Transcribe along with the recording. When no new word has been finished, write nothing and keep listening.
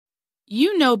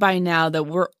You know by now that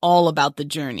we're all about the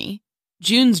journey.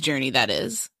 June's journey, that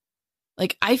is.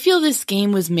 I feel this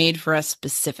game was made for us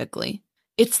specifically.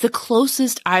 It's the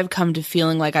closest I've come to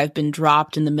feeling like I've been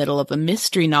dropped in the middle of a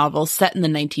mystery novel set in the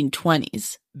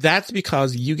 1920s. That's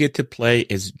because you get to play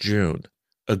as June,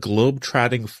 a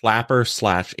globe-trotting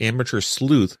flapper/amateur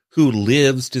sleuth who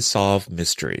lives to solve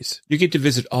mysteries. You get to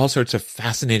visit all sorts of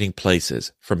fascinating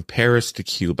places, from Paris to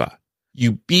Cuba.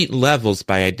 You beat levels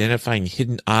by identifying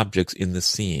hidden objects in the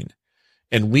scene.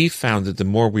 And we found that the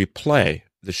more we play,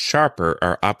 the sharper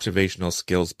our observational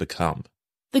skills become.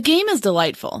 The game is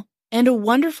delightful and a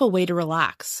wonderful way to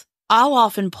relax. I'll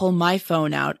often pull my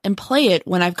phone out and play it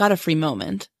when I've got a free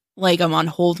moment, like I'm on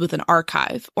hold with an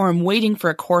archive or I'm waiting for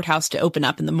a courthouse to open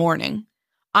up in the morning.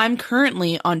 I'm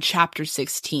currently on Chapter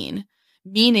 16,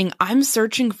 meaning I'm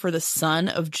searching for the son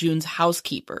of June's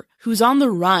housekeeper, who's on the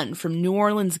run from New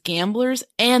Orleans gamblers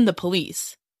and the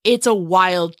police. It's a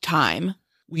wild time.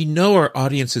 We know our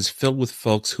audience is filled with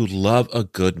folks who love a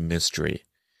good mystery.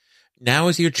 Now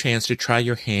is your chance to try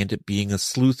your hand at being a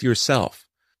sleuth yourself.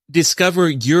 Discover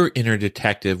your inner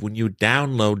detective when you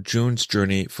download June's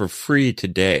Journey for free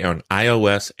today on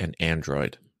iOS and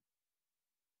Android.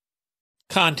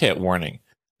 Content warning.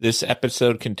 This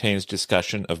episode contains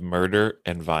discussion of murder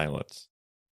and violence.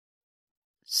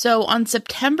 So on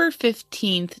September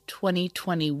 15th,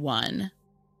 2021,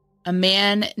 a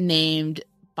man named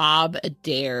Bob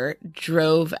Adair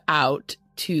drove out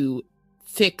to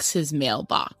fix his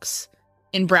mailbox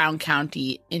in Brown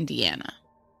County, Indiana.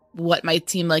 What might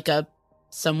seem like a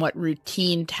somewhat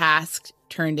routine task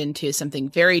turned into something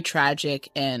very tragic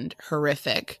and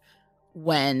horrific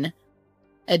when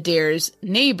Adair's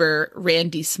neighbor,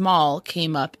 Randy Small,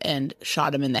 came up and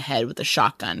shot him in the head with a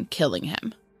shotgun, killing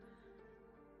him.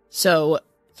 So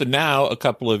now, a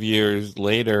couple of years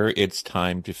later, it's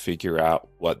time to figure out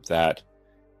what that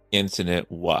incident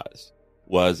was.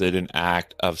 Was it an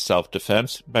act of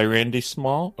self-defense by Randy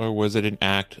Small, or was it an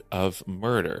act of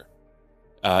murder?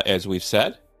 As we've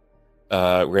said,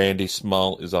 Randy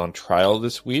Small is on trial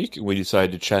this week. We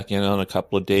decided to check in on a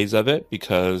couple of days of it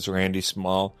because Randy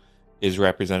Small is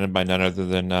represented by none other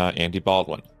than Andy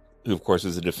Baldwin, who, of course,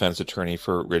 is a defense attorney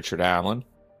for Richard Allen.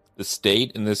 The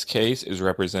state, in this case, is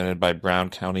represented by Brown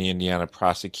County, Indiana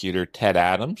prosecutor Ted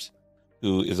Adams,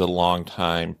 who is a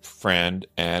longtime friend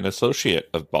and associate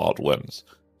of Baldwin's.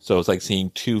 So it's like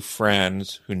seeing two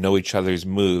friends who know each other's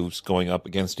moves going up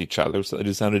against each other. So it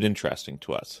just sounded interesting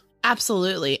to us.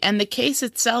 Absolutely. And the case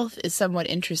itself is somewhat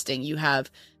interesting. You have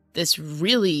this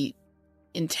really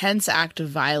intense act of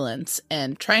violence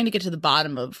and trying to get to the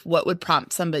bottom of what would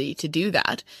prompt somebody to do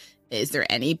that. Is there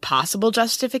any possible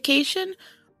justification?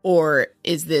 Or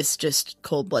is this just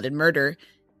cold-blooded murder?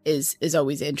 Is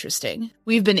always interesting.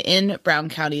 We've been in Brown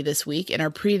County this week. In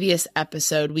our previous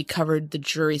episode, we covered the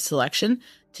jury selection.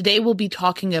 Today, we'll be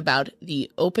talking about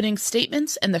the opening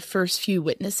statements and the first few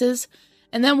witnesses.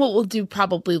 And then what we'll do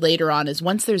probably later on is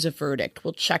once there's a verdict,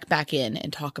 we'll check back in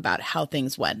and talk about how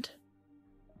things went.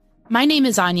 My name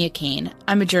is Anya Kane.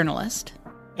 I'm a journalist.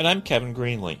 And I'm Kevin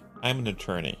Greenlee. I'm an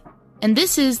attorney. And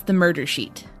this is The Murder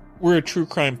Sheet. We're a true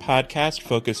crime podcast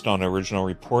focused on original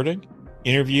reporting,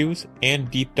 interviews, and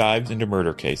deep dives into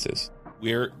murder cases.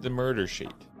 We're The Murder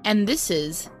Sheet. And this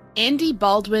is Andy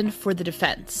Baldwin for the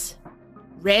defense,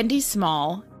 Randy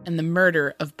Small, and the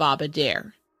murder of Bob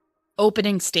Adair.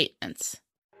 Opening statements.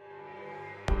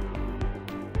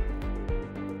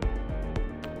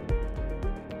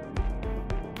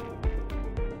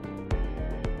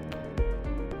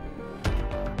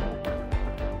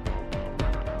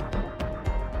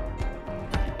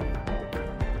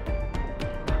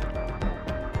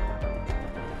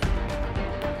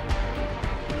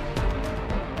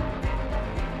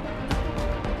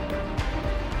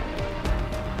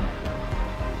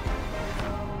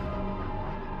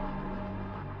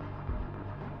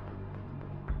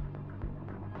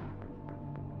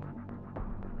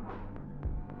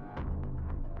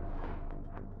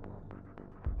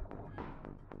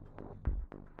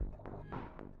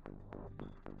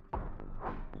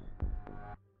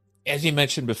 As you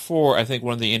mentioned before, I think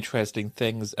one of the interesting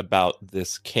things about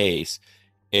this case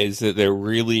is that there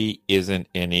really isn't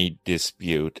any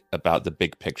dispute about the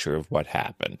big picture of what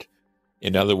happened.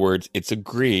 In other words, it's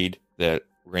agreed that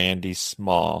Randy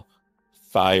Small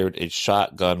fired a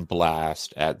shotgun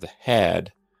blast at the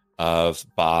head of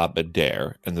Bob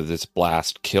Adair, and that this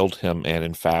blast killed him and,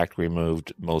 in fact,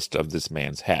 removed most of this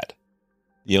man's head.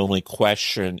 The only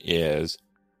question is,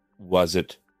 was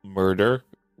it murder?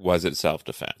 Was it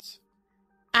self-defense?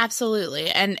 Absolutely.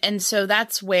 And so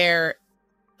that's where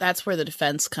the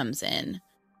defense comes in.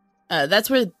 That's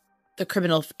where the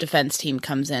criminal defense team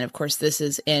comes in. Of course, this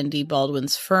is Andy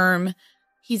Baldwin's firm.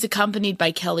 He's accompanied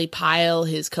by Kelly Pyle,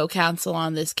 his co-counsel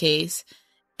on this case,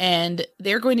 and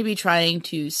they're going to be trying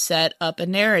to set up a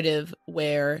narrative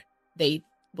where they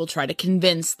will try to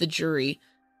convince the jury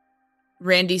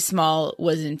Randy Small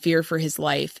was in fear for his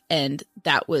life, and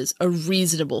that was a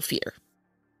reasonable fear.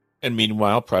 And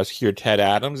meanwhile, prosecutor Ted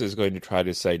Adams is going to try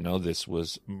to say, no, this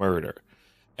was murder.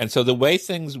 And so the way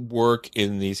things work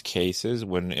in these cases,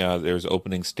 when there's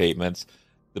opening statements,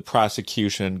 the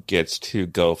prosecution gets to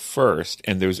go first,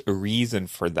 and there's a reason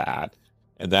for that.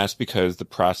 And that's because the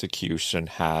prosecution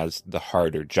has the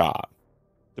harder job.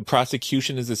 The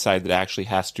prosecution is the side that actually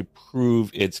has to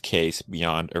prove its case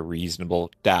beyond a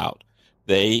reasonable doubt.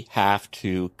 They have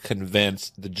to convince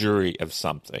the jury of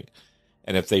something.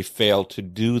 And if they fail to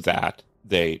do that,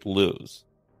 they lose.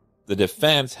 The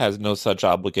defense has no such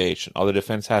obligation. All the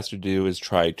defense has to do is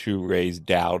try to raise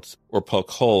doubts or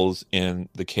poke holes in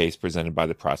the case presented by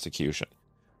the prosecution.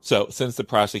 So since the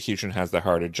prosecution has the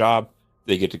harder job,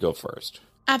 they get to go first.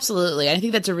 Absolutely. I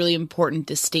think that's a really important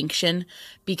distinction,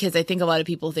 because I think a lot of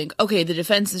people think, okay, the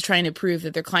defense is trying to prove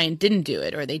that their client didn't do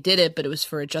it, or they did it, but it was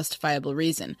for a justifiable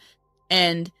reason.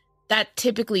 And that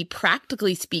typically,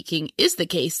 practically speaking, is the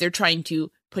case. They're trying to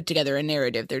put together a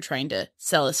narrative. They're trying to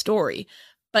sell a story.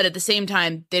 But at the same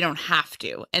time, they don't have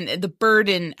to. And the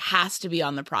burden has to be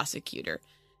on the prosecutor.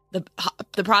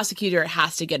 The prosecutor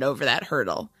has to get over that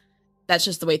hurdle. That's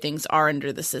just the way things are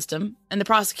under the system. And the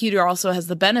prosecutor also has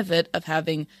the benefit of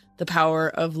having the power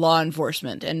of law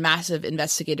enforcement and massive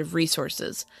investigative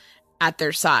resources at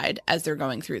their side as they're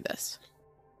going through this.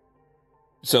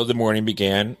 So the morning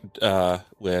began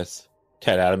with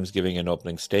Ted Adams giving an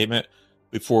opening statement.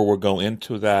 Before we go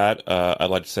into that, I'd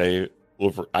like to say,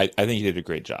 I think he did a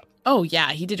great job. Oh,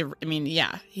 yeah, he did.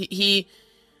 He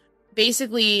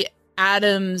basically,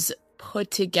 Adams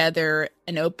put together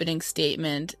an opening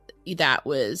statement that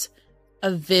was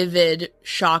a vivid,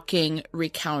 shocking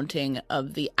recounting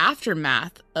of the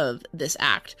aftermath of this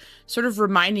act, sort of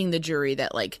reminding the jury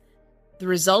that, like, the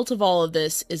result of all of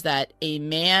this is that a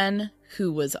man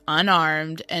who was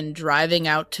unarmed and driving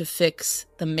out to fix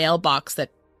the mailbox that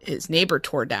his neighbor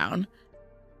tore down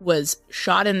was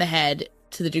shot in the head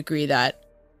to the degree that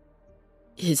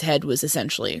his head was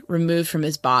essentially removed from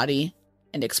his body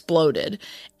and exploded.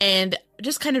 And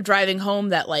just kind of driving home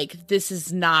that, like, this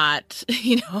is not,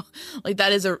 like,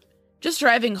 that is just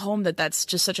driving home that that's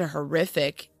just such a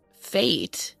horrific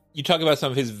fate. You talk about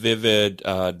some of his vivid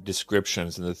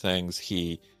descriptions and the things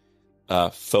he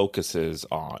focuses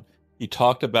on. He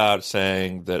talked about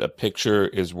saying that a picture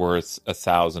is worth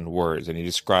 1,000 words, and he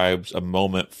describes a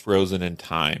moment frozen in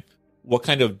time. What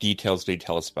kind of details did he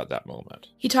tell us about that moment?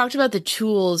 He talked about the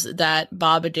tools that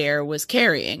Bob Adair was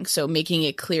carrying, so making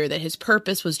it clear that his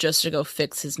purpose was just to go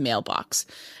fix his mailbox.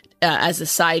 As a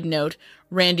side note,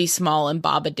 Randy Small and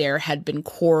Bob Adair had been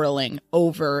quarreling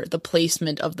over the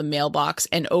placement of the mailbox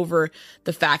and over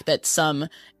the fact that some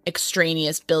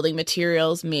extraneous building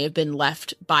materials may have been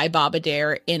left by Bob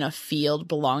Adair in a field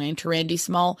belonging to Randy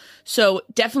Small. So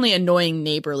definitely annoying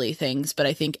neighborly things, but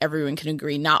I think everyone can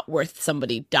agree not worth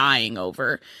somebody dying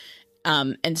over.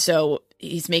 And so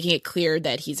he's making it clear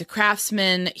that he's a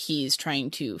craftsman. He's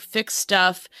trying to fix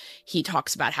stuff. He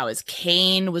talks about how his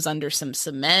cane was under some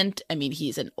cement. I mean,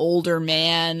 he's an older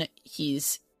man.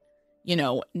 He's, he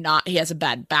has a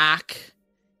bad back.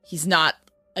 He's not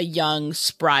a young,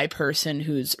 spry person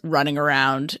who's running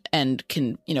around and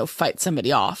can, fight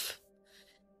somebody off.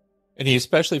 And he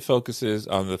especially focuses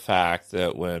on the fact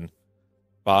that when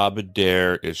Bob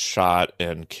Adair is shot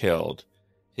and killed,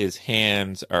 his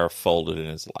hands are folded in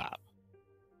his lap.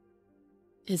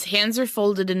 His hands are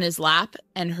folded in his lap,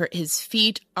 and his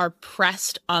feet are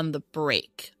pressed on the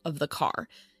brake of the car,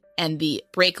 and the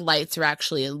brake lights are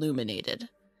actually illuminated.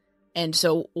 And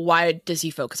so why does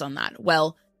he focus on that?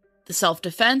 Well, the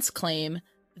self-defense claim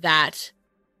that,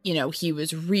 he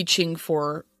was reaching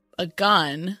for a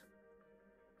gun,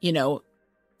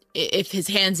 if his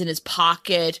hand's in his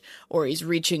pocket or he's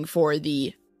reaching for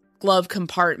the glove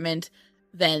compartment,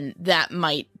 then that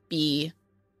might be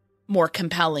more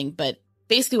compelling. But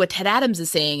basically what Ted Adams is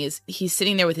saying is he's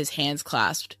sitting there with his hands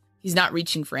clasped. He's not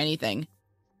reaching for anything.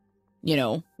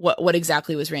 What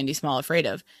exactly was Randy Small afraid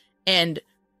of? And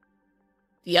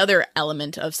the other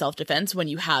element of self-defense, when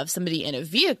you have somebody in a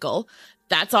vehicle,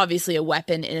 that's obviously a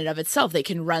weapon in and of itself. They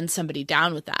can run somebody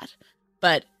down with that.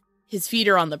 But his feet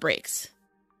are on the brakes.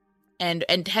 And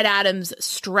Ted Adams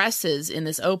stresses in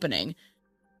this opening,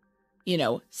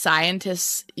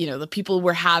 scientists, the people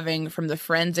we're having from the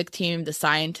forensic team, the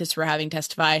scientists we're having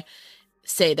testify,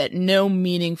 say that no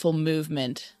meaningful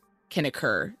movement can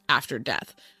occur after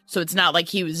death. So it's not like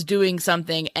he was doing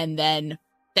something and then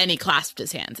he clasped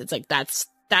his hands. It's like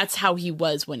that's how he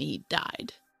was when he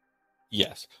died.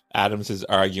 Yes. Adams is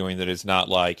arguing that it's not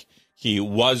like he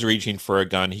was reaching for a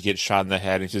gun, he gets shot in the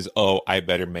head, and he says, oh, I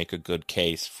better make a good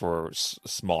case for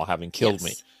Small having killed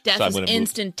me. Death so is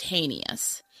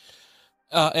instantaneous.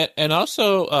 And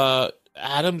also,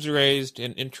 Adams raised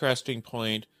an interesting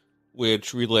point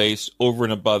which relates over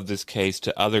and above this case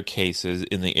to other cases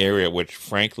in the area, which,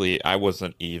 frankly, I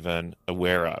wasn't even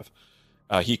aware of.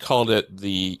 He called it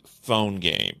the phone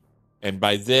game. And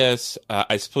by this,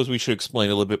 I suppose we should explain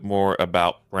a little bit more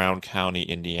about Brown County,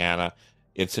 Indiana.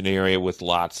 It's an area with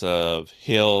lots of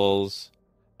hills,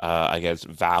 I guess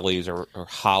valleys or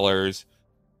hollers.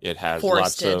 It has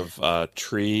Forested. Lots of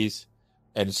trees.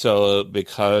 And so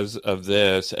because of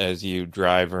this, as you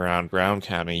drive around Brown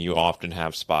County, you often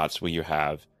have spots where you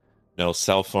have no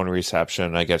cell phone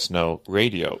reception, I guess no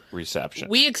radio reception.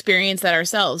 We experienced that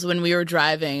ourselves when we were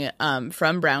driving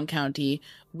from Brown County.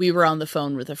 We were on the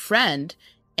phone with a friend,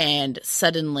 and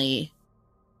suddenly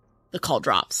the call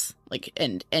drops.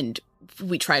 And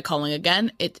we try calling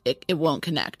again, it won't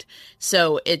connect.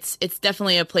 So it's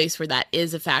definitely a place where that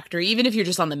is a factor, even if you're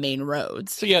just on the main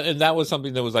roads. So yeah, and that was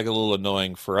something that was like a little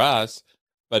annoying for us,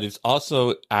 but it's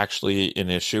also actually an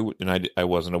issue, and I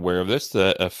wasn't aware of this,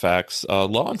 that affects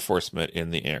law enforcement in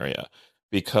the area,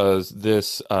 because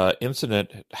this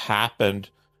incident happened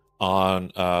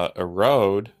on a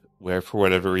road where, for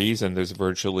whatever reason, there's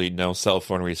virtually no cell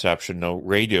phone reception, no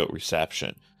radio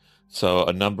reception. So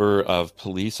a number of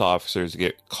police officers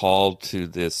get called to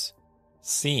this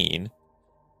scene,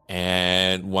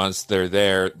 and once they're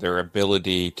there, their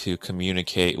ability to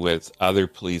communicate with other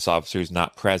police officers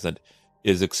not present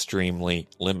is extremely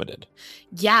limited.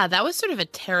 Yeah, that was sort of a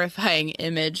terrifying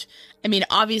image. I mean,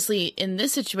 obviously, in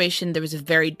this situation, there was a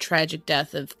very tragic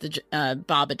death of the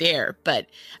Bob Adair, but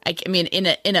I mean, in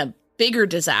a bigger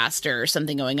disaster or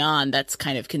something going on, that's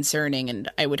kind of concerning, and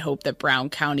I would hope that Brown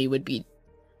County would be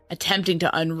attempting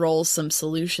to unroll some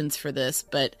solutions for this.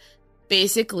 But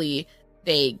basically,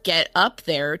 they get up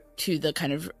there to the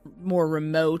kind of more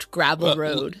remote gravel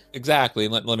road. Exactly.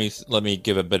 Let me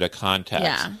give a bit of context.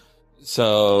 Yeah.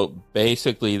 So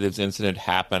basically, this incident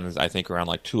happens, I think, around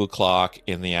like 2:00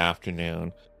 in the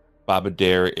afternoon. Bob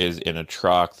Adair is in a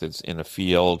truck that's in a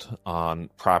field on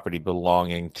property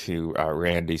belonging to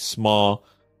Randy Small.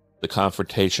 The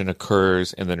confrontation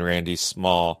occurs, and then Randy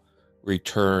Small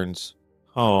returns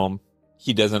home.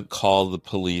 He doesn't call the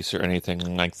police or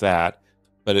anything like that,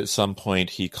 but at some point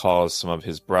he calls some of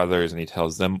his brothers and he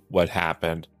tells them what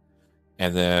happened.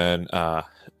 And then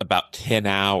about 10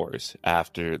 hours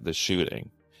after the shooting,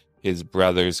 his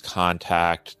brothers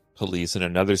contact police in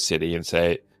another city and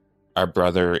say, our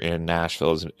brother in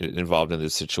Nashville is involved in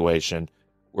this situation.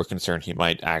 We're concerned he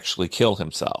might actually kill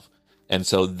himself. And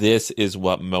so this is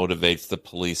what motivates the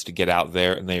police to get out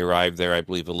there, and they arrive there, I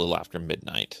believe, a little after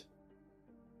midnight.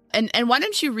 And why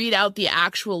don't you read out the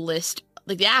actual list,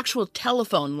 like the actual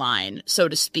telephone line, so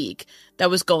to speak, that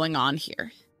was going on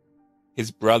here?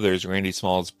 His brothers, Randy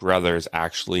Small's brothers,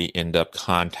 actually end up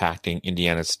contacting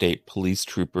Indiana State Police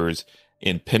troopers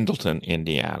in Pendleton,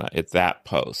 Indiana, at that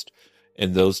post.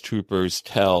 And those troopers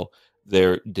tell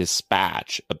their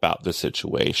dispatch about the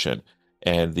situation.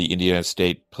 And the Indiana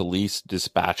State Police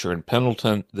dispatcher in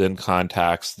Pendleton then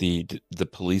contacts the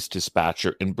police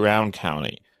dispatcher in Brown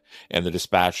County. And the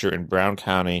dispatcher in Brown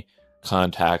County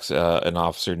contacts an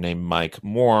officer named Mike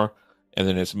Moore. And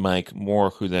then it's Mike Moore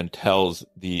who then tells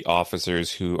the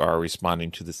officers who are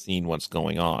responding to the scene what's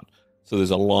going on. So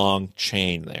there's a long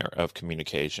chain there of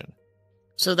communication.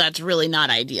 So that's really not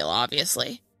ideal,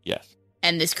 obviously. Yes.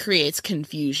 And this creates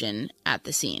confusion at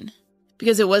the scene.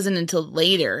 Because it wasn't until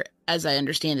later, as I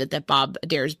understand it, that Bob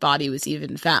Adair's body was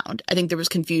even found. I think there was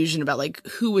confusion about, like,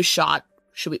 who was shot.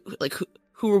 Should we, like,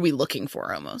 who were we looking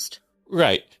for almost?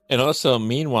 Right. And also,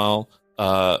 meanwhile,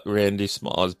 Randy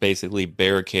Small has basically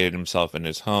barricaded himself in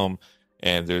his home,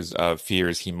 and there's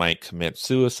fears he might commit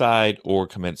suicide or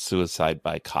commit suicide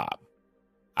by cop.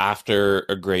 After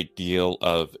a great deal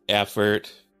of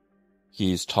effort,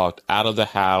 he's talked out of the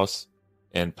house,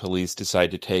 and police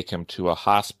decide to take him to a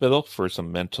hospital for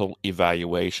some mental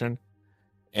evaluation.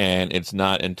 And it's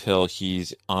not until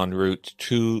he's en route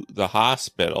to the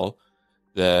hospital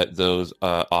that those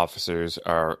officers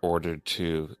are ordered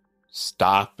to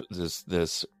stop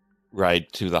this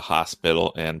ride to the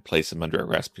hospital and place him under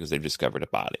arrest because they've discovered a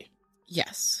body.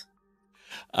 Yes.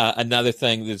 Another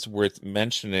thing that's worth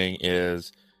mentioning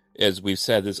is, as we've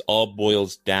said, this all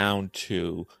boils down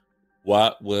to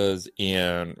what was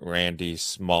in Randy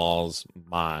Small's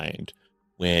mind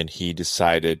when he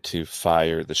decided to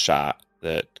fire the shot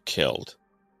that killed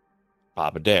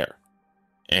Bob Adair.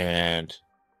 And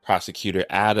prosecutor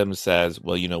Adams says,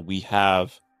 well, we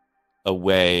have a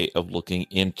way of looking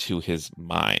into his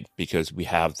mind because we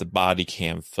have the body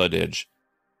cam footage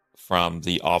from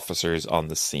the officers on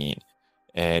the scene.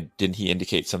 And didn't he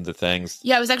indicate some of the things?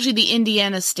 Yeah, it was actually the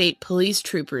Indiana State Police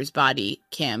troopers' body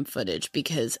cam footage,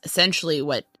 because essentially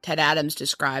what Ted Adams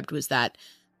described was that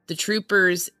the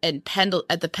troopers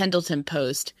at the Pendleton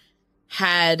post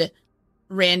had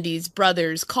Randy's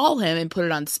brothers call him and put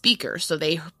it on speaker. So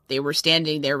they were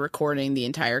standing there recording the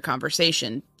entire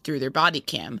conversation through their body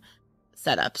cam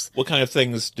setups. What kind of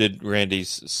things did Randy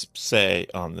say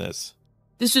on this?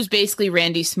 This was basically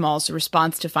Randy Small's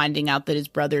response to finding out that his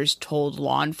brothers told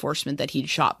law enforcement that he'd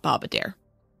shot Bob Adair.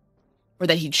 Or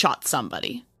that he'd shot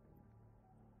somebody.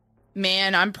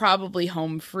 Man, I'm probably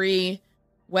home free.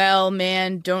 Well,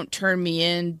 man, don't turn me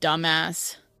in,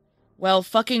 dumbass. Well,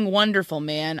 fucking wonderful,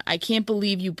 man. I can't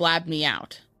believe you blabbed me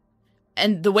out.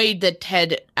 And the way that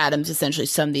Ted Adams essentially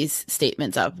summed these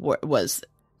statements up was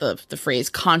the phrase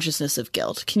consciousness of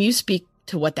guilt. Can you speak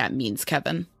to what that means,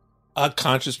 Kevin? A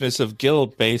consciousness of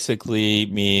guilt basically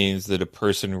means that a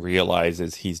person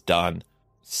realizes he's done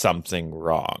something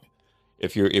wrong.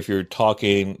 If you're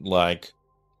talking like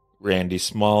Randy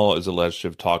Small is alleged to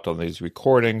have talked on these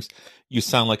recordings, you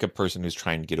sound like a person who's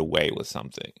trying to get away with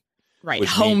something. Right,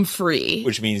 home free.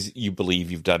 Which means you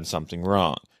believe you've done something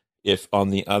wrong. If, on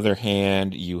the other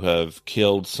hand, you have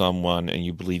killed someone and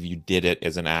you believe you did it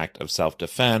as an act of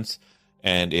self-defense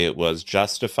and it was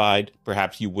justified,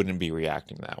 perhaps you wouldn't be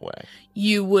reacting that way.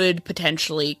 You would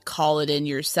potentially call it in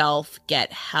yourself,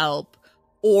 get help,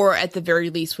 or at the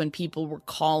very least, when people were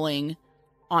calling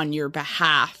on your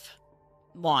behalf,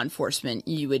 law enforcement,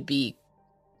 you would be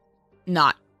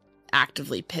not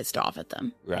actively pissed off at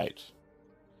them. Right.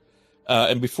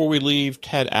 And before we leave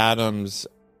Ted Adams'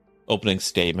 opening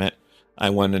statement, I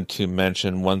wanted to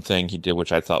mention one thing he did,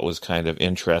 which I thought was kind of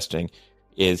interesting,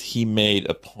 is he made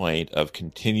a point of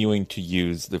continuing to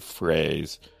use the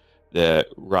phrase that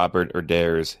Robert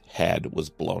Adair's head was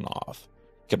blown off.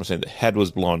 He kept on saying the head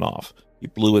was blown off. He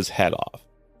blew his head off.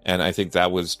 And I think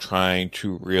that was trying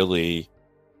to really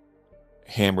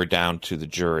hammer down to the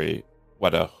jury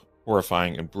what a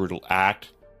horrifying and brutal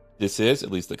act this is,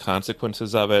 at least the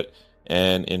consequences of it.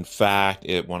 And in fact,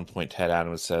 at one point, Ted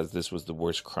Adams says this was the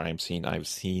worst crime scene I've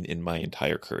seen in my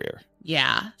entire career.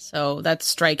 Yeah, so that's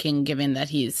striking given that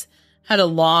he's had a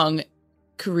long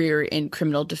career in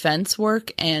criminal defense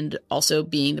work and also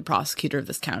being the prosecutor of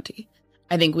this county.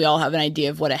 I think we all have an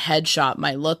idea of what a headshot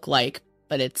might look like,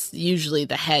 but it's usually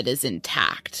the head is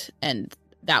intact, and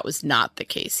that was not the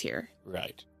case here.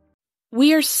 Right.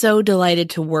 We are so delighted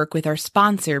to work with our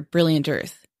sponsor, Brilliant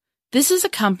Earth. This is a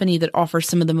company that offers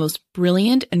some of the most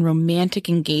brilliant and romantic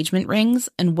engagement rings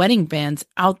and wedding bands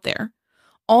out there,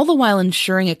 all the while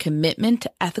ensuring a commitment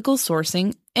to ethical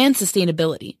sourcing and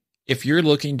sustainability. If you're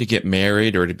looking to get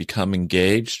married or to become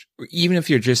engaged, or even if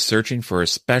you're just searching for a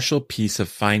special piece of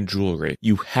fine jewelry,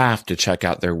 you have to check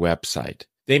out their website.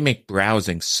 They make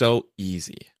browsing so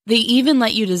easy. They even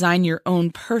let you design your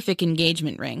own perfect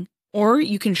engagement ring, or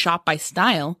you can shop by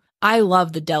style. I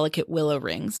love the delicate willow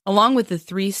rings, along with the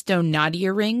 3-stone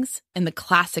Nadia rings and the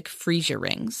classic freesia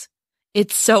rings.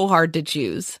 It's so hard to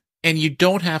choose. And you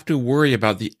don't have to worry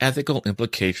about the ethical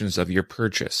implications of your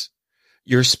purchase.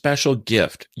 Your special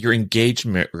gift, your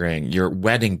engagement ring, your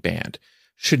wedding band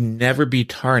should never be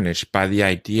tarnished by the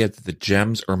idea that the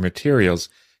gems or materials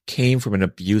came from an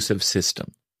abusive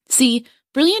system. See,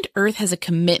 Brilliant Earth has a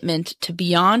commitment to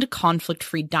beyond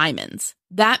conflict-free diamonds.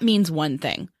 That means one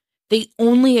thing. They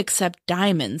only accept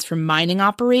diamonds from mining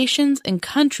operations in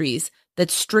countries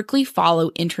that strictly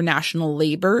follow international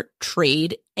labor,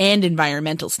 trade, and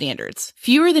environmental standards.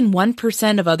 Fewer than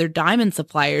 1% of other diamond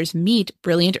suppliers meet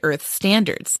Brilliant Earth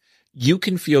standards. You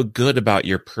can feel good about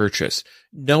your purchase,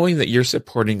 knowing that you're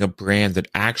supporting a brand that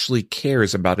actually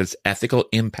cares about its ethical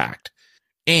impact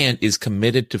and is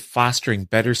committed to fostering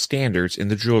better standards in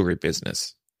the jewelry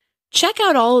business. Check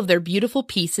out all of their beautiful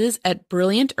pieces at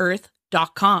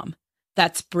brilliantearth.com.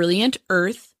 That's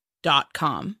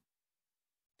brilliantearth.com.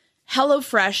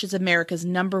 HelloFresh is America's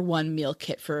 #1 meal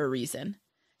kit for a reason.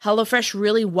 HelloFresh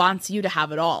really wants you to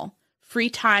have it all. Free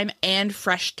time and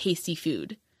fresh, tasty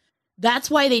food.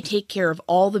 That's why they take care of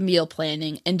all the meal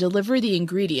planning and deliver the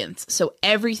ingredients so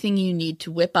everything you need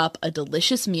to whip up a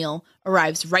delicious meal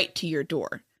arrives right to your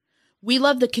door. We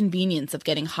love the convenience of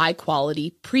getting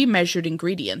high-quality, pre-measured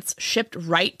ingredients shipped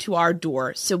right to our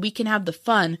door so we can have the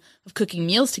fun of cooking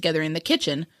meals together in the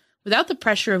kitchen without the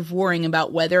pressure of worrying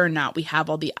about whether or not we have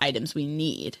all the items we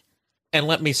need. And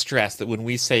let me stress that when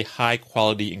we say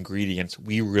high-quality ingredients,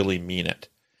 we really mean it.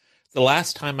 The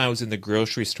last time I was in the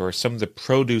grocery store, some of the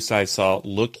produce I saw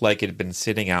looked like it had been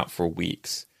sitting out for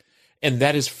weeks. And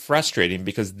that is frustrating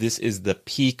because this is the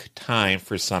peak time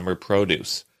for summer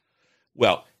produce.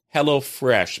 Well,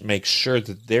 HelloFresh makes sure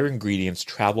that their ingredients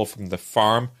travel from the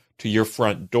farm to your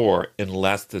front door in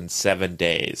less than 7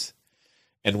 days.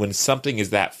 And when something is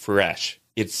that fresh,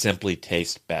 it simply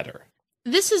tastes better.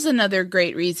 This is another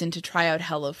great reason to try out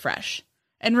HelloFresh.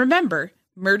 And remember,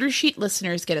 Murder Sheet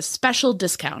listeners get a special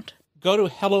discount. Go to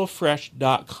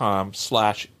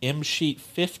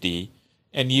HelloFresh.com/MSheet50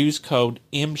 and use code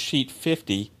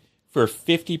MSheet50 for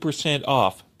 50%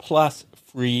 off plus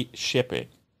free shipping.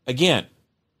 Again,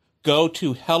 go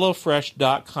to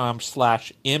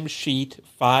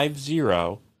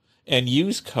HelloFresh.com/MSheet50 and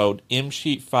use code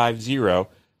MSheet50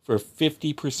 for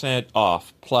 50%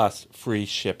 off plus free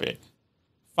shipping.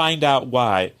 Find out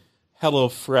why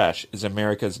HelloFresh is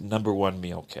America's #1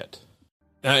 meal kit.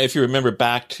 Now, if you remember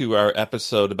back to our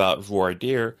episode about voir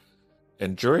dire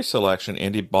and jury selection,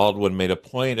 Andy Baldwin made a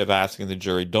point of asking the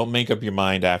jury, don't make up your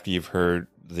mind after you've heard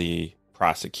the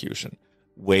prosecution.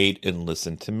 Wait and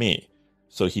listen to me.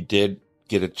 So he did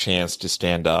get a chance to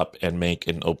stand up and make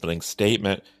an opening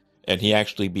statement, and he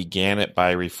actually began it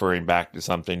by referring back to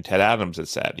something Ted Adams had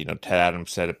said. Ted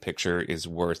Adams said a picture is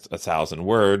worth 1,000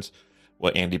 words.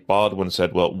 Well, Andy Baldwin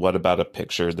said, well, what about a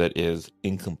picture that is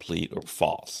incomplete or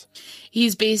false?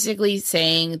 He's basically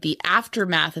saying the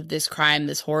aftermath of this crime,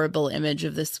 this horrible image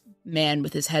of this man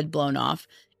with his head blown off,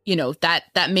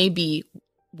 that may be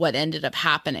what ended up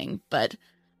happening, but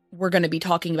we're going to be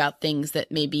talking about things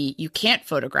that maybe you can't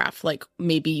photograph, like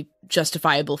maybe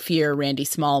justifiable fear Randy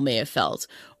Small may have felt,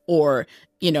 or,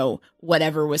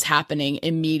 whatever was happening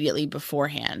immediately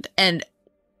beforehand. And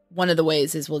one of the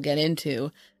ways, as we'll get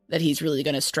into, that he's really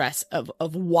going to stress of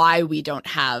why we don't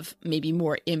have maybe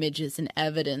more images and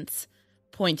evidence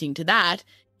pointing to that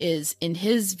is, in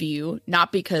his view,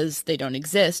 not because they don't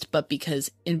exist, but because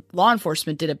law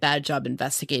enforcement did a bad job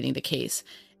investigating the case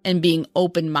and being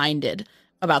open-minded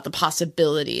about the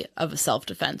possibility of a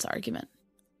self-defense argument.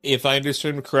 If I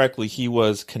understood him correctly, he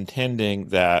was contending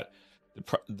that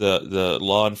the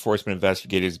law enforcement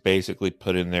investigators basically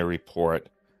put in their report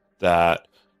that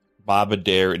Bob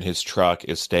Adair in his truck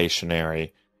is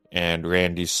stationary and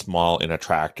Randy Small in a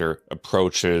tractor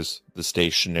approaches the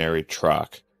stationary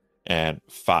truck and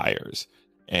fires.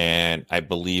 And I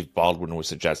believe Baldwin was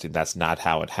suggesting that's not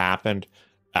how it happened.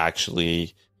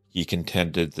 Actually, he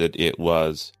contended that it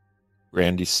was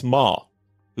Randy Small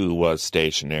who was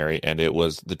stationary and it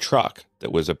was the truck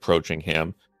that was approaching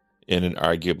him in an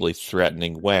arguably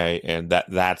threatening way, and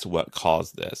that's what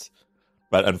caused this.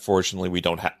 But unfortunately, we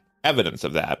don't have evidence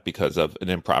of that because of an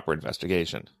improper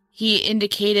investigation. He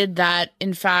indicated that,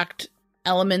 in fact,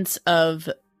 elements of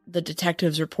the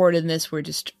detective's report in this were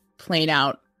just plain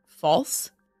out false.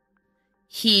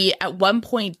 He, at one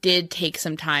point, did take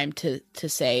some time to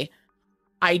say,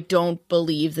 I don't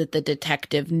believe that the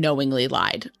detective knowingly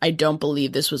lied. I don't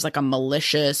believe this was like a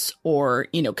malicious or,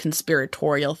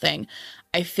 conspiratorial thing.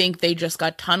 I think they just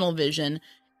got tunnel vision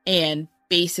and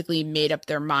basically made up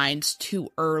their minds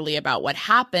too early about what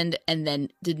happened and then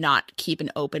did not keep an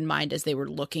open mind as they were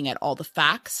looking at all the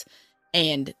facts.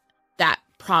 And that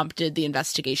prompted the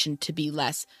investigation to be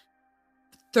less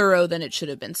thorough than it should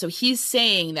have been. So he's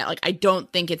saying that, I don't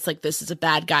think it's like this is a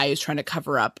bad guy who's trying to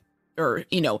cover up or,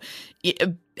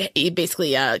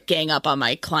 basically gang up on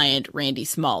my client, Randy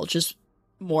Small, just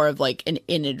more of like an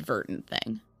inadvertent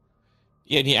thing.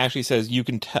 Yeah, and he actually says,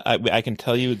 I can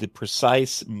tell you the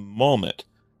precise moment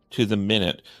to the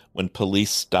minute when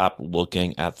police stopped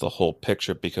looking at the whole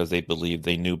picture because they believed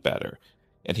they knew better.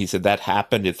 And he said that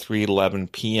happened at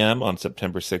 3:11 p.m. on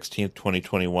September 16th,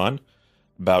 2021,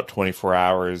 about 24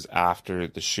 hours after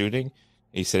the shooting.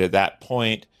 He said at that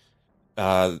point,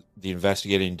 the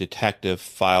investigating detective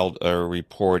filed a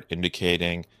report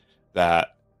indicating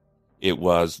that it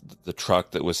was the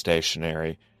truck that was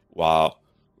stationary while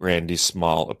Randy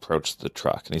Small approached the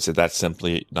truck. And he said that's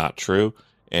simply not true,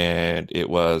 and it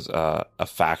was a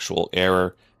factual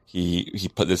error. He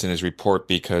put this in his report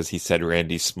because he said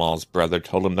Randy Small's brother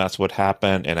told him that's what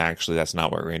happened, and actually that's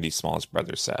not what Randy Small's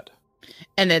brother said.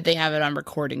 And that they have it on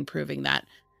recording proving that.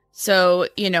 So,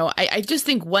 I just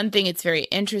think one thing it's very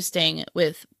interesting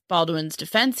with Baldwin's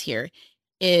defense here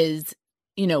is,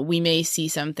 we may see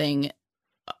something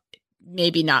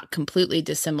maybe not completely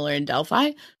dissimilar in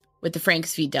Delphi with the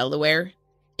Franks v. Delaware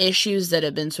issues that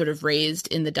have been sort of raised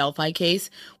in the Delphi case.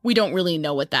 We don't really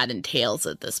know what that entails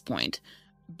at this point,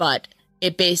 but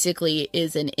it basically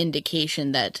is an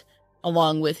indication that,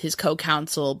 along with his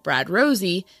co-counsel, Brad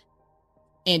Rosie,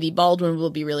 Andy Baldwin will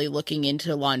be really looking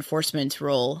into law enforcement's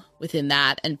role within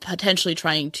that and potentially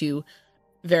trying to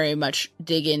very much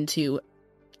dig into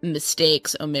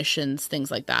mistakes, omissions,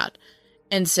 things like that.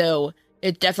 And so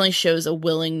it definitely shows a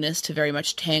willingness to very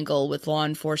much tangle with law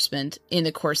enforcement in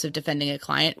the course of defending a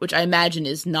client, which I imagine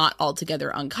is not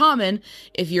altogether uncommon.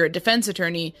 If you're a defense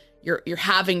attorney, you're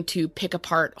having to pick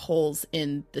apart holes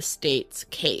in the state's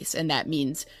case, and that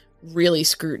means really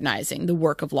scrutinizing the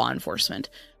work of law enforcement.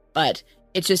 But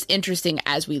it's just interesting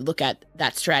as we look at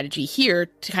that strategy here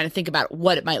to kind of think about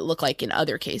what it might look like in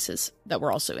other cases that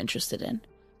we're also interested in.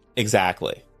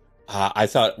 Exactly. I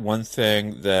thought one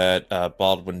thing that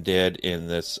Baldwin did in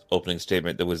this opening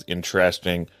statement that was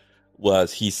interesting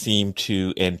was he seemed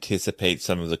to anticipate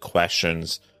some of the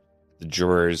questions the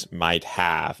jurors might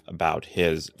have about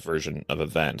his version of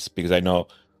events. Because I know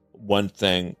one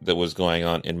thing that was going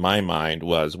on in my mind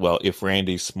was, well, if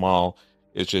Randy Small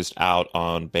is just out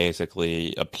on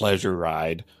basically a pleasure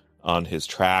ride on his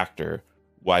tractor,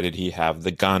 why did he have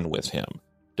the gun with him?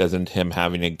 Doesn't him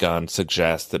having a gun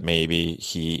suggest that maybe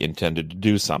he intended to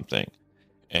do something?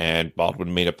 And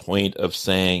Baldwin made a point of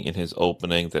saying in his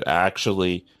opening that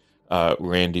actually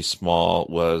Randy Small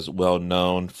was well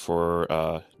known for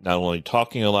not only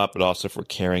talking a lot, but also for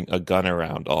carrying a gun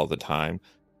around all the time.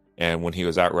 And when he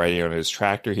was out riding on his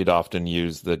tractor, he'd often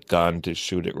use the gun to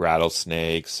shoot at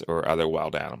rattlesnakes or other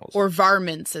wild animals. Or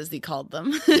varmints, as they called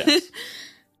them. Yes.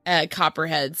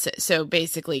 Copperheads. So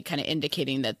basically kind of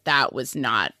indicating that was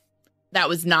not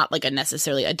like a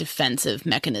necessarily a defensive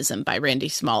mechanism by Randy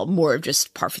Small, more of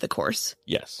just par for the course.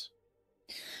 Yes.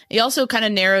 He also kind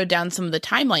of narrowed down some of the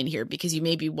timeline here, because you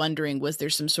may be wondering, was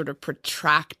there some sort of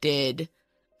protracted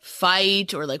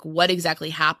fight or like what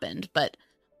exactly happened? But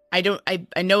I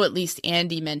know at least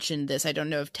Andy mentioned this. I don't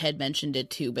know if Ted mentioned it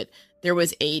too, but there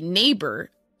was a neighbor,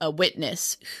 a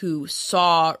witness, who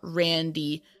saw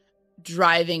Randy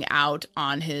driving out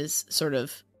on his sort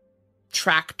of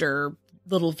tractor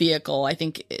little vehicle. I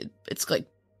think it's like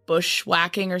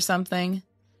bushwhacking or something.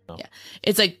 Oh. Yeah.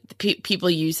 It's like people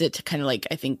use it to kind of like,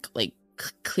 I think like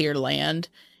clear land,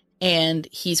 and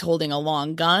he's holding a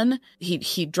long gun.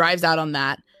 He drives out on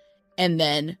that, and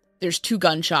then there's 2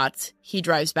 gunshots. He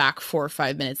drives back 4 or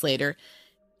 5 minutes later.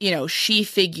 You know, she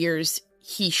figures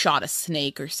he shot a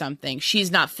snake or something.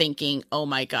 She's not thinking, oh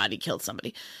my God, he killed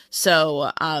somebody.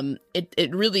 So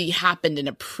it really happened in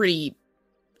a pretty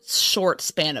short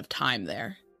span of time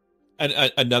there.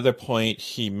 And another point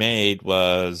he made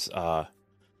was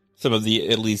some of the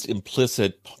at least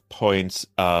implicit points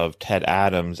of Ted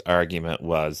Adams' argument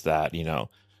was that, you know,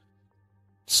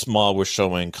 Small was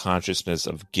showing consciousness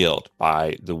of guilt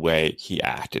by the way he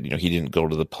acted. You know, he didn't go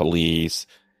to the police.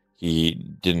 He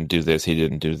didn't do this. He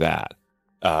didn't do that.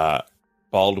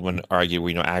 Baldwin argued,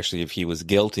 you know, actually, if he was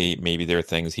guilty, maybe there are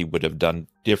things he would have done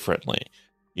differently.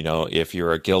 You know, if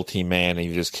you're a guilty man and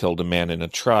you just killed a man in a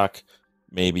truck,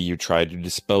 maybe you try to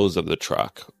dispose of the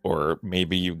truck, or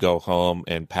maybe you go home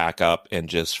and pack up and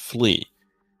just flee.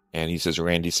 And he says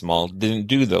Randy Small didn't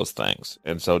do those things.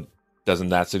 And so doesn't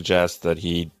that suggest that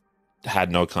he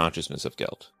had no consciousness of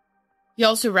guilt? He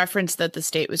also referenced that the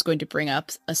state was going to bring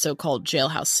up a so-called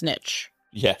jailhouse snitch.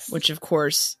 Yes. Which, of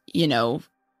course, you know,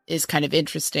 is kind of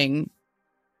interesting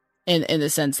in the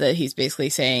sense that he's basically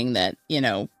saying that, you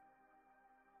know,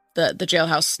 the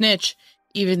jailhouse snitch,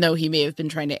 even though he may have been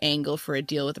trying to angle for a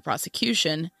deal with the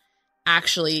prosecution,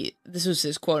 actually, this was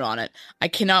his quote on it, "I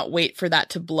cannot wait for that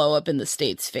to blow up in the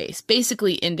state's face,"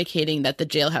 basically indicating that the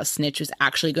jailhouse snitch was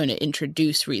actually going to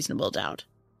introduce reasonable doubt.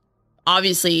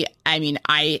 Obviously, I mean,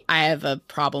 I have a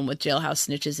problem with jailhouse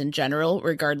snitches in general,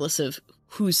 regardless of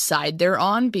whose side they're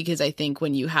on, because I think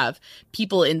when you have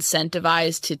people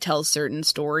incentivized to tell certain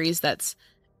stories, that's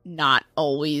not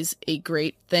always a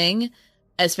great thing,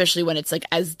 especially when it's like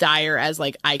as dire as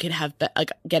like I could have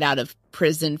like get out of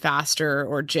prison faster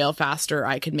or jail faster.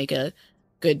 I could make a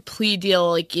good plea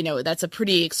deal. Like, you know, that's a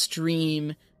pretty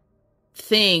extreme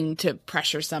thing to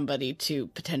pressure somebody to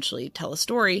potentially tell a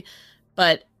story.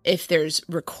 But if there's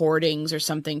recordings or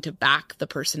something to back the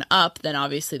person up, then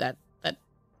obviously that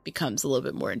becomes a little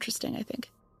bit more interesting, I think.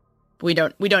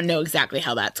 But we don't know exactly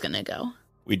how that's going to go.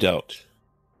 We don't.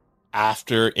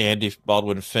 After Andy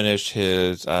Baldwin finished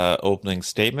his opening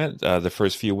statement, the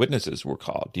first few witnesses were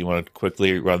called. Do you want to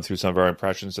quickly run through some of our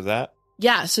impressions of that?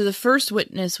 Yeah, so the first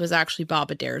witness was actually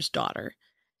Bob Adair's daughter.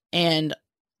 And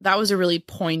that was a really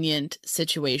poignant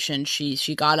situation.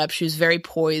 She got up, she was very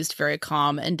poised, very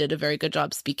calm, and did a very good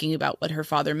job speaking about what her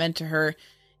father meant to her.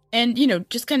 And, you know,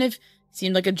 just kind of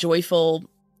seemed like a joyful,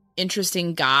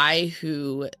 interesting guy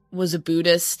who was a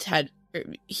Buddhist,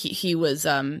 he was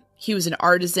an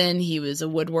artisan, he was a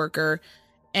woodworker,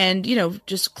 and, you know,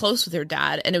 just close with her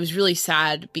dad. And it was really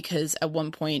sad because at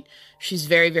one point she's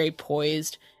very, very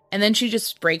poised. And then she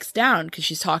just breaks down because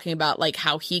she's talking about like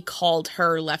how he called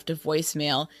her, left a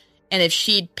voicemail. And if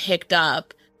she'd picked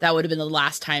up, that would have been the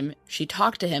last time she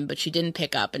talked to him, but she didn't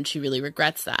pick up and she really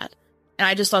regrets that. And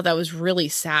I just thought that was really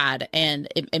sad. And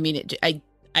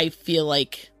I feel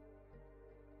like,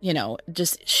 you know,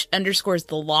 just underscores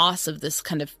the loss of this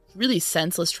kind of really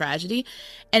senseless tragedy.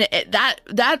 And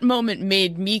that moment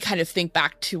made me kind of think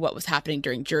back to what was happening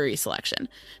during jury selection,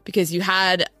 because you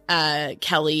had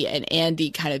Kelly and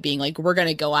Andy kind of being like, we're going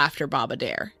to go after Bob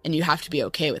Adair and you have to be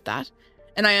okay with that.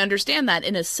 And I understand that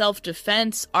in a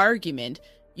self-defense argument,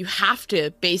 you have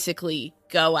to basically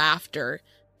go after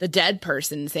the dead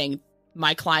person saying,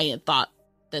 my client thought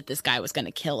that this guy was going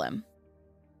to kill him.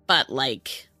 But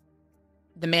like,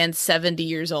 the man's 70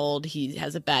 years old. He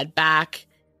has a bad back.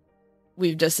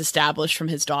 We've just established from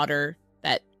his daughter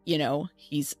that, you know,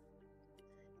 he's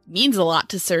means a lot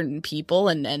to certain people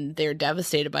and they're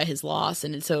devastated by his loss.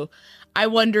 And so I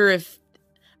wonder if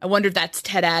that's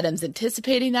Ted Adams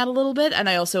anticipating that a little bit. And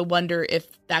I also wonder if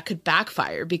that could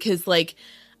backfire, because like,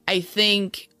 I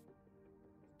think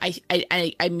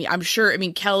I'm sure, I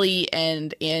mean, Kelly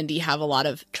and Andy have a lot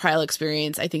of trial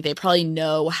experience. I think they probably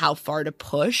know how far to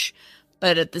push.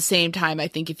 But at the same time, I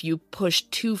think if you push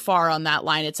too far on that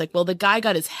line, it's like, well, the guy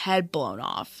got his head blown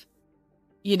off,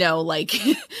 you know, like,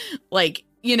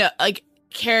 you know, like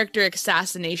character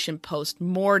assassination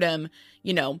post-mortem,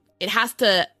 you know, it has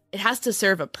to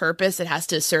serve a purpose. It has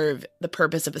to serve the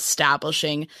purpose of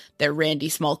establishing that Randy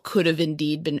Small could have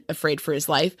indeed been afraid for his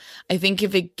life. I think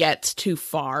if it gets too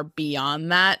far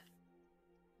beyond that,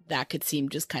 that could seem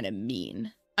just kind of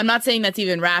mean. I'm not saying that's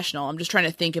even rational. I'm just trying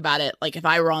to think about it. Like if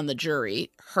I were on the jury,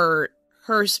 her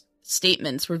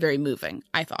statements were very moving,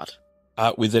 I thought.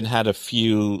 We then had a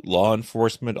few law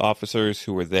enforcement officers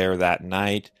who were there that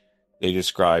night. They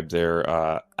described their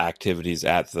activities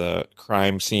at the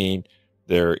crime scene,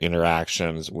 their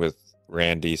interactions with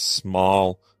Randy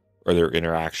Small, or their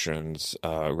interactions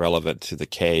relevant to the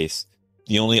case.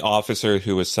 The only officer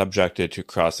who was subjected to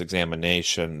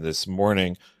cross-examination this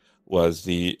morning was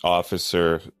the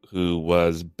officer who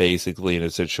was basically in a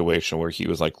situation where he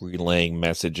was like relaying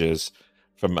messages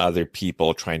from other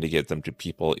people, trying to get them to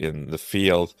people in the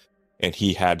field. And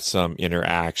he had some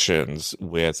interactions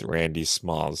with Randy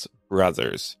Small's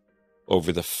brothers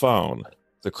over the phone.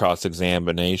 The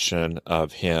cross-examination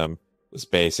of him was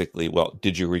basically, well,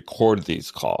 did you record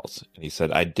these calls? And he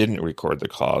said, I didn't record the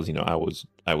calls. You know,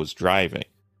 I was driving.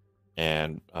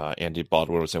 And Andy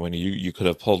Baldwin was saying, when you could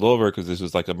have pulled over because this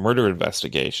was like a murder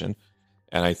investigation.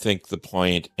 And I think the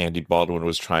point Andy Baldwin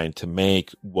was trying to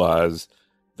make was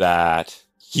that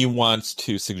he wants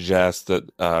to suggest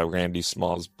that Randy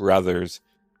Small's brothers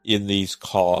in these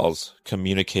calls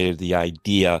communicated the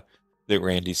idea that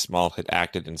Randy Small had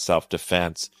acted in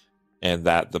self-defense and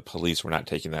that the police were not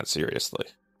taking that seriously.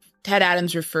 Ted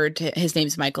Adams referred to, his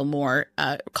name's Michael Moore,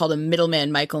 called him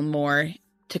middleman Michael Moore,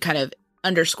 to kind of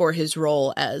underscore his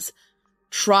role as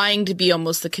trying to be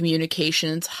almost the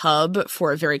communications hub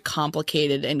for a very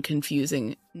complicated and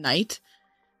confusing night.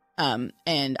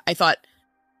 And I thought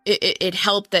it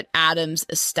helped that Adams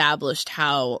established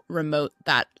how remote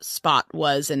that spot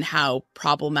was and how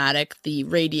problematic the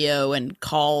radio and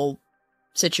call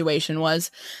situation was.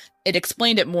 It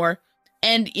explained it more.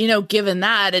 And, you know, given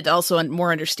that, it's also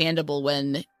more understandable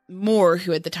when Moore,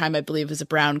 who at the time I believe was a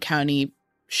Brown County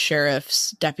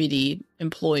sheriff's deputy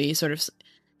employee, sort of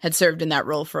had served in that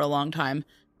role for a long time,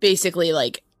 basically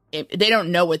like they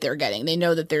don't know what they're getting. They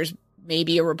know that there's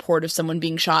maybe a report of someone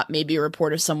being shot, maybe a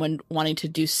report of someone wanting to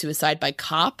do suicide by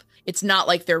cop. It's not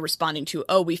like they're responding to,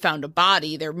 oh, we found a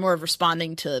body. They're more of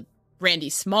responding to Randy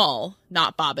Small,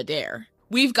 not Bob Adair.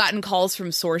 We've gotten calls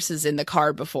from sources in the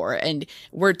car before, and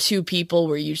we're two people.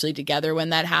 We're usually together when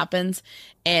that happens.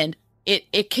 And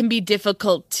it can be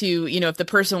difficult to, you know, if the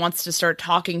person wants to start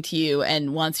talking to you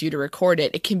and wants you to record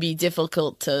it, it can be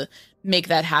difficult to make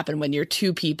that happen when you're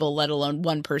two people, let alone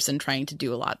one person trying to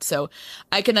do a lot. So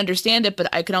I can understand it, but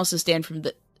I can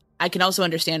also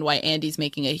understand why Andy's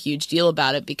making a huge deal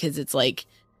about it, because it's like,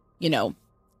 you know,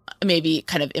 maybe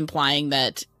kind of implying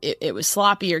that it was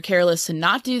sloppy or careless to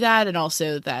not do that. And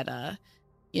also that,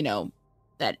 you know,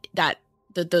 that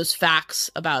those facts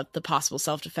about the possible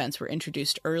self-defense were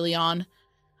introduced early on.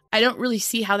 I don't really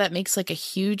see how that makes like a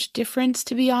huge difference,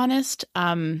 to be honest,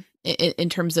 in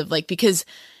terms of like, because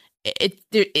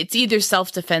it's either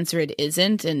self-defense or it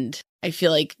isn't. And I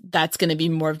feel like that's going to be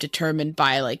more determined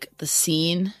by like the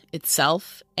scene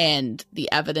itself and the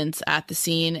evidence at the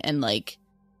scene and like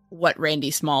what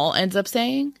Randy Small ends up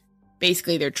saying.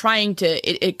 basically they're trying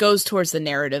to, it goes towards the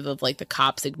narrative of like the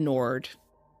cops ignored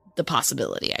the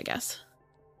possibility, I guess.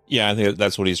 Yeah, I think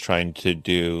that's what he's trying to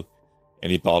do.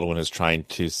 Andy Baldwin is trying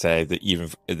to say that even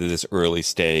at this early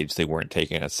stage, they weren't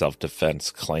taking a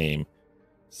self-defense claim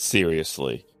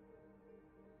seriously.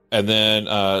 And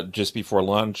then just before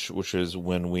lunch, which is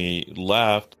when we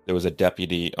left, there was a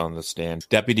deputy on the stand.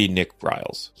 Deputy Nick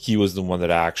Briles. He was the one that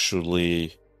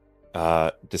actually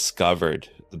discovered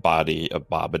the body of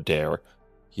Bob Adair.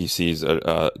 He sees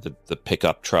the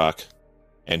pickup truck,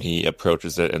 and he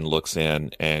approaches it and looks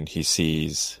in, and he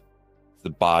sees the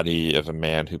body of a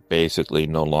man who basically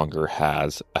no longer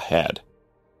has a head.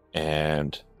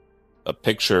 And a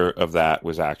picture of that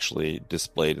was actually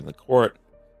displayed in the court,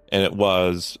 and it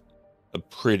was a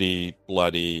pretty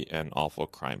bloody and awful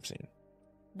crime scene.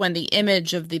 When the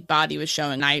image of the body was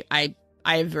showing, I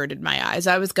averted my eyes.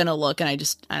 I was going to look, and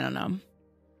I don't know.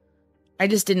 I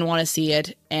just didn't want to see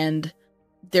it, and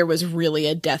there was really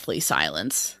a deathly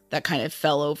silence that kind of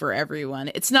fell over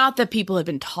everyone. It's not that people had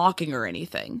been talking or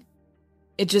anything.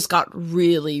 It just got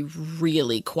really,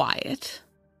 really quiet.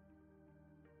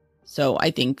 So I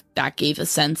think that gave a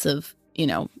sense of,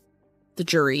 the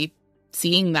jury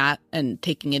seeing that and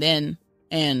taking it in.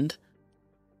 And,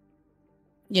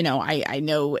 I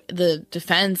know the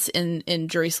defense in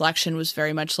jury selection was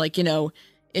very much like,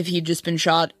 if he'd just been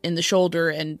shot in the shoulder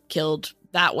and killed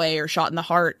that way or shot in the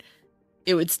heart,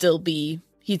 he'd still be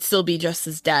just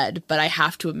as dead. But I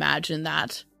have to imagine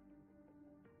that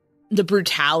the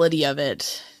brutality of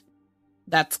it,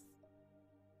 that's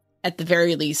at the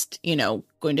very least,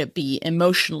 going to be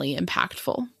emotionally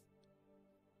impactful.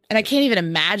 And I can't even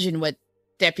imagine what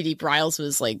Deputy Briles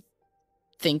was like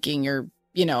thinking, or,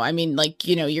 you're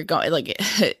going like,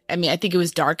 I think it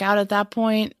was dark out at that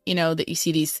point, that you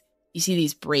see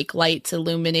these brake lights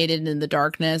illuminated in the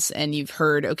darkness, and you've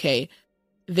heard, okay,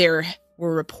 there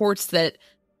were reports that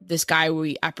this guy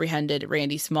we apprehended,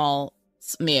 Randy Small,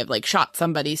 may have like shot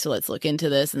somebody, so let's look into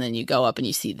this. And then you go up and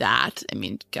you see that.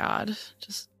 God,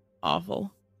 just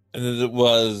awful. And then it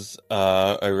was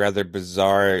a rather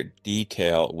bizarre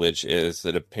detail, which is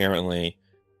that apparently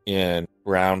in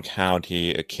Brown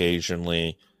County,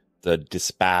 occasionally the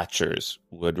dispatchers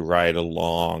would ride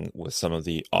along with some of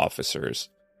the officers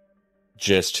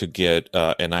just to get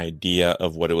an idea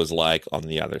of what it was like on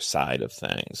the other side of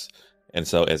things. And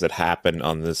so as it happened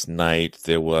on this night,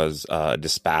 there was a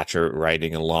dispatcher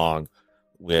riding along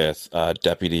with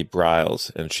Deputy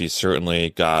Briles, and she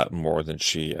certainly got more than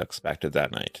she expected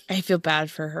that night. I feel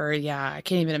bad for her. Yeah, I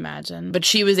can't even imagine. But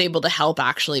she was able to help,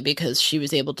 actually, because she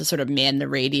was able to sort of man the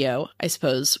radio, I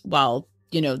suppose, while,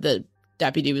 the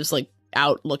deputy was like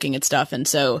out looking at stuff. And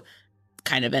so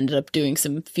kind of ended up doing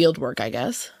some field work, I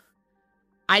guess.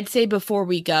 I'd say before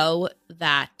we go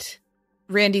that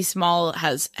Randy Small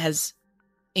has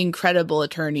incredible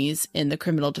attorneys in the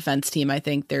criminal defense team. I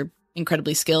think they're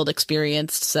incredibly skilled,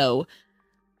 experienced. So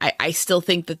I still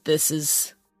think that this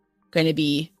is going to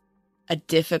be a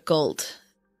difficult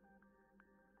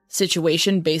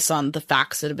situation based on the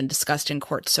facts that have been discussed in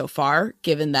court so far,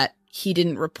 given that he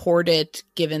didn't report it,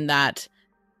 given that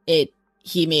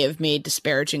he may have made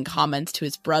disparaging comments to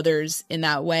his brothers in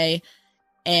that way,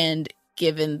 and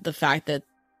given the fact that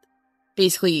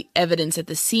basically evidence at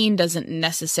the scene doesn't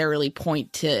necessarily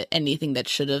point to anything that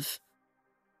should have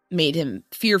made him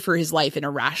fear for his life in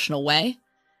a rational way.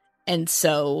 And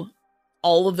so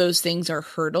all of those things are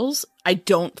hurdles. I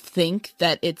don't think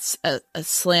that it's a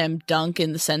slam dunk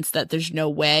in the sense that there's no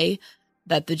way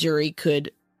that the jury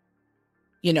could,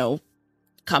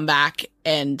 come back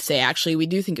and say, actually, we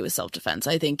do think it was self-defense.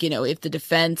 I think, if the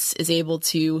defense is able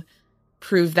to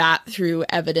prove that through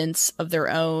evidence of their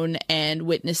own and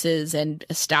witnesses and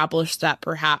establish that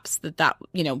perhaps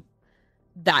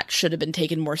that should have been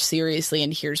taken more seriously.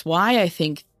 And here's why I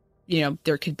think,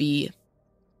 there could be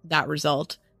that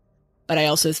result. But I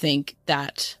also think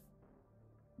that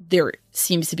there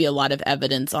seems to be a lot of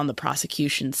evidence on the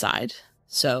prosecution side.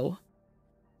 So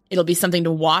it'll be something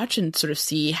to watch and sort of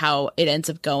see how it ends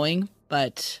up going.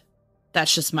 But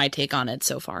that's just my take on it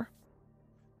so far.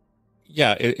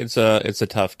 Yeah, it's a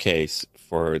tough case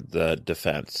for the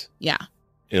defense. Yeah.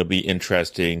 It'll be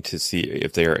interesting to see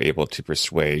if they are able to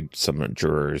persuade some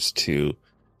jurors to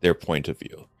their point of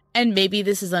view. And maybe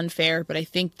this is unfair, but I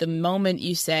think the moment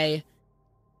you say,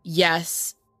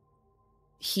 yes,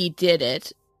 he did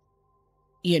it,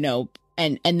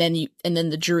 and then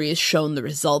the jury is shown the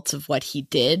results of what he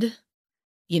did,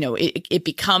 it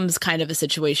becomes kind of a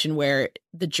situation where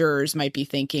the jurors might be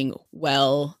thinking,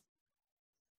 well,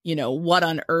 what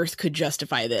on earth could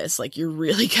justify this? Like, you're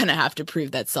really going to have to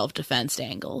prove that self-defense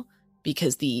angle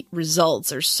because the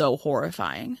results are so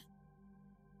horrifying.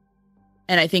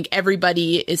 And I think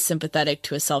everybody is sympathetic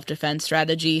to a self-defense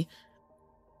strategy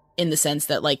in the sense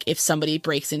that, like, if somebody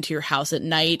breaks into your house at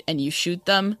night and you shoot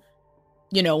them,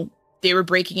 you know, they were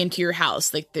breaking into your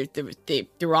house. Like, there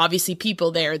were obviously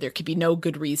people there. There could be no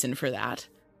good reason for that.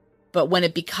 But when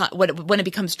it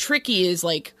becomes tricky is,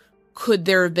 like, could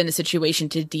there have been a situation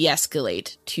to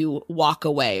de-escalate, to walk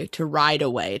away, to ride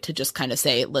away, to just kind of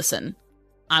say, listen,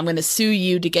 I'm going to sue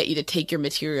you to get you to take your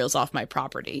materials off my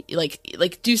property.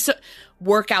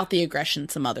 Work out the aggression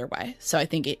some other way. So I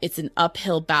think it's an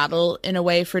uphill battle in a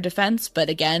way for defense. But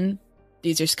again,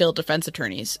 these are skilled defense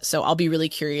attorneys. So I'll be really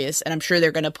curious. And I'm sure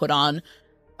they're going to put on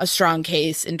a strong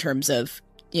case in terms of,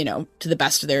 you know, to the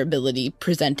best of their ability,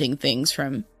 presenting things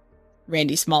from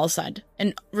Randy Small's side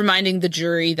and reminding the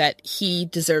jury that he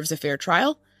deserves a fair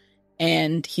trial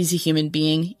and he's a human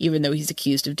being, even though he's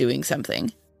accused of doing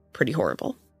something pretty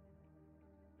horrible.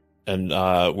 And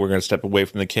we're going to step away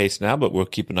from the case now, but we'll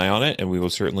keep an eye on it, and we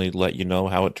will certainly let you know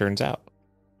how it turns out.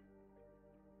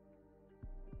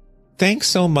 Thanks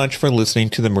so much for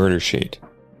listening to The Murder Sheet.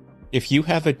 If you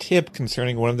have a tip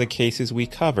concerning one of the cases we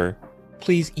cover,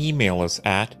 please email us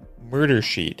at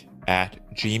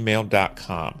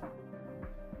murdersheet@gmail.com.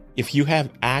 If you have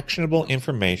actionable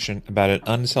information about an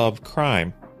unsolved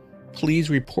crime, please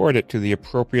report it to the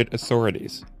appropriate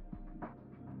authorities.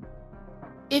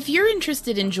 If you're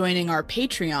interested in joining our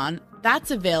Patreon,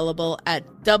 that's available at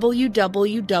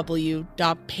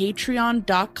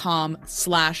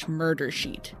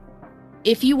www.patreon.com/murdersheet.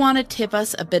 If you want to tip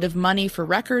us a bit of money for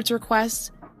records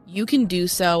requests, you can do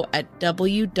so at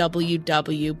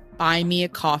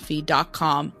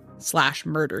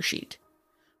www.buymeacoffee.com/murdersheet.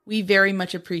 We very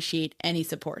much appreciate any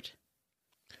support.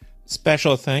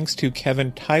 Special thanks to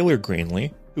Kevin Tyler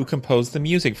Greenlee, who composed the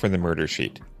music for The Murder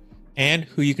Sheet, and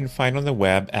who you can find on the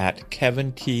web at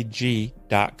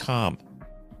kevintg.com.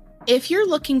 If you're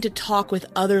looking to talk with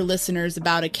other listeners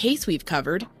about a case we've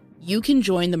covered, you can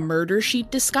join the Murder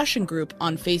Sheet discussion group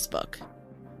on Facebook.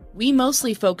 We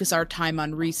mostly focus our time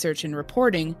on research and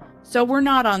reporting, so we're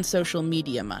not on social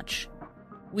media much.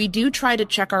 We do try to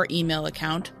check our email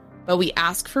account, but we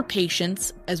ask for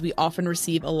patience as we often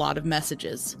receive a lot of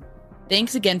messages.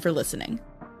 Thanks again for listening.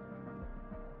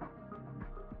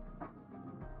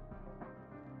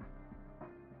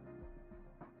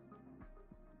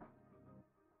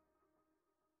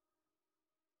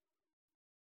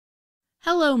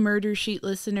 Hello, Murder Sheet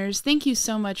listeners. Thank you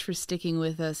so much for sticking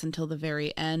with us until the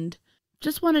very end.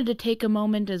 Just wanted to take a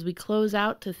moment as we close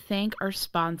out to thank our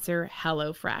sponsor,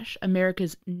 HelloFresh,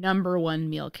 America's #1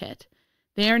 meal kit.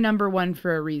 They are #1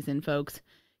 for a reason, folks.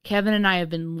 Kevin and I have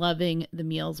been loving the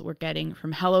meals we're getting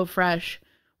from HelloFresh.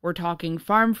 We're talking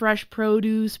farm fresh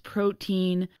produce,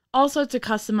 protein, all sorts of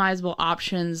customizable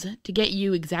options to get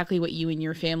you exactly what you and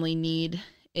your family need.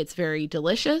 It's very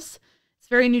delicious, it's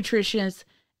very nutritious,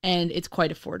 and it's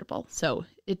quite affordable. So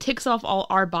it ticks off all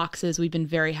our boxes. We've been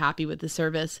very happy with the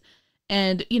service.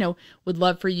 And, you know, would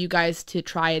love for you guys to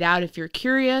try it out if you're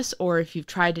curious, or if you've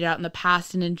tried it out in the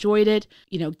past and enjoyed it,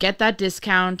 you know, get that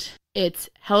discount. It's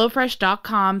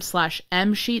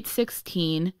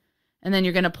hellofresh.com/msheet16. And then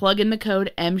you're going to plug in the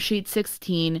code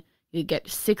msheet16. You get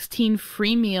 16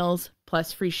 free meals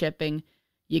plus free shipping.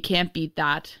 You can't beat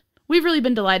that. We've really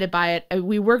been delighted by it.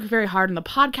 We work very hard on the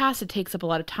podcast. It takes up a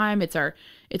lot of time. It's our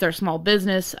small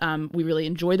business. We really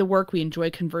enjoy the work. We enjoy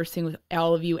conversing with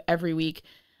all of you every week.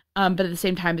 But at the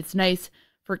same time, it's nice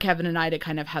for Kevin and I to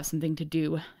kind of have something to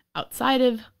do outside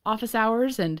of office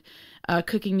hours, and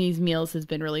cooking these meals has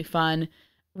been really fun.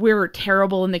 We're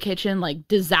terrible in the kitchen, like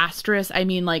disastrous. I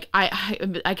mean, like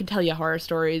I can tell you horror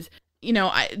stories. You know,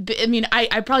 I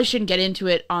probably shouldn't get into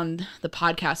it on the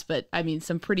podcast, but I mean,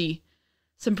 some pretty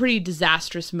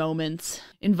disastrous moments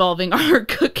involving our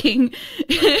cooking.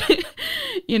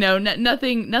 You know,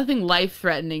 nothing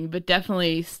life-threatening, but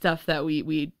definitely stuff that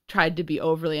we tried to be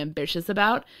overly ambitious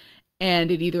about,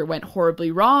 and it either went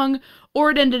horribly wrong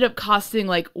or it ended up costing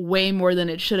like way more than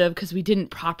it should have because we didn't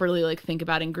properly like think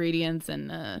about ingredients,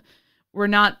 and we're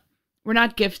not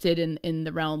gifted in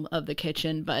the realm of the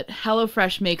kitchen, but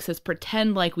HelloFresh makes us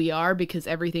pretend like we are because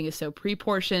everything is so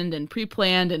pre-portioned and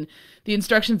pre-planned, and the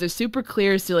instructions are super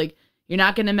clear, so like you're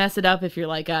not going to mess it up if you're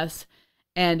like us.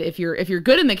 And if you're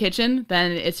good in the kitchen,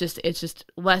 then it's just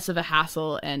less of a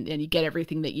hassle, and you get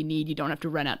everything that you need. You don't have to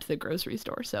run out to the grocery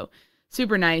store. So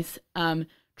super nice.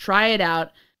 Try it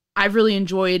out. I've really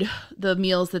enjoyed the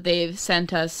meals that they've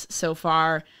sent us so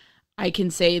far. I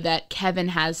can say that Kevin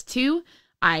has too.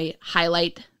 I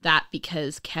highlight that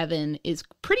because Kevin is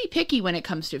pretty picky when it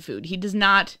comes to food. He does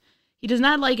not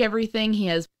like everything. He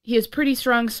has pretty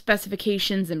strong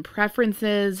specifications and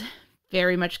preferences.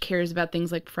 very much cares about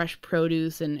things like fresh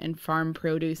produce and farm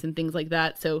produce and things like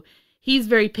that. So he's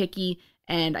very picky.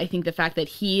 And I think the fact that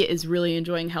he is really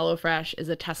enjoying HelloFresh is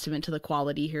a testament to the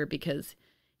quality here, because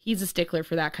he's a stickler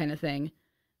for that kind of thing.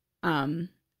 And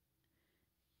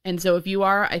so if you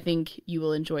are, I think you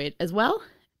will enjoy it as well.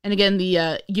 And again,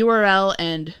 the URL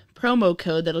and promo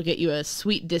code that'll get you a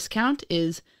sweet discount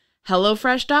is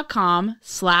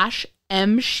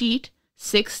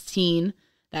hellofresh.com/msheet16.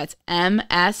 That's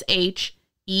MSHEET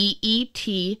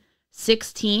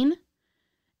 16.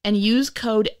 And use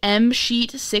code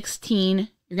MSHEET16.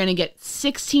 You're going to get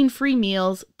 16 free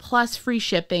meals plus free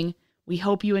shipping. We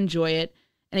hope you enjoy it.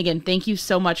 And again, thank you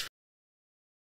so much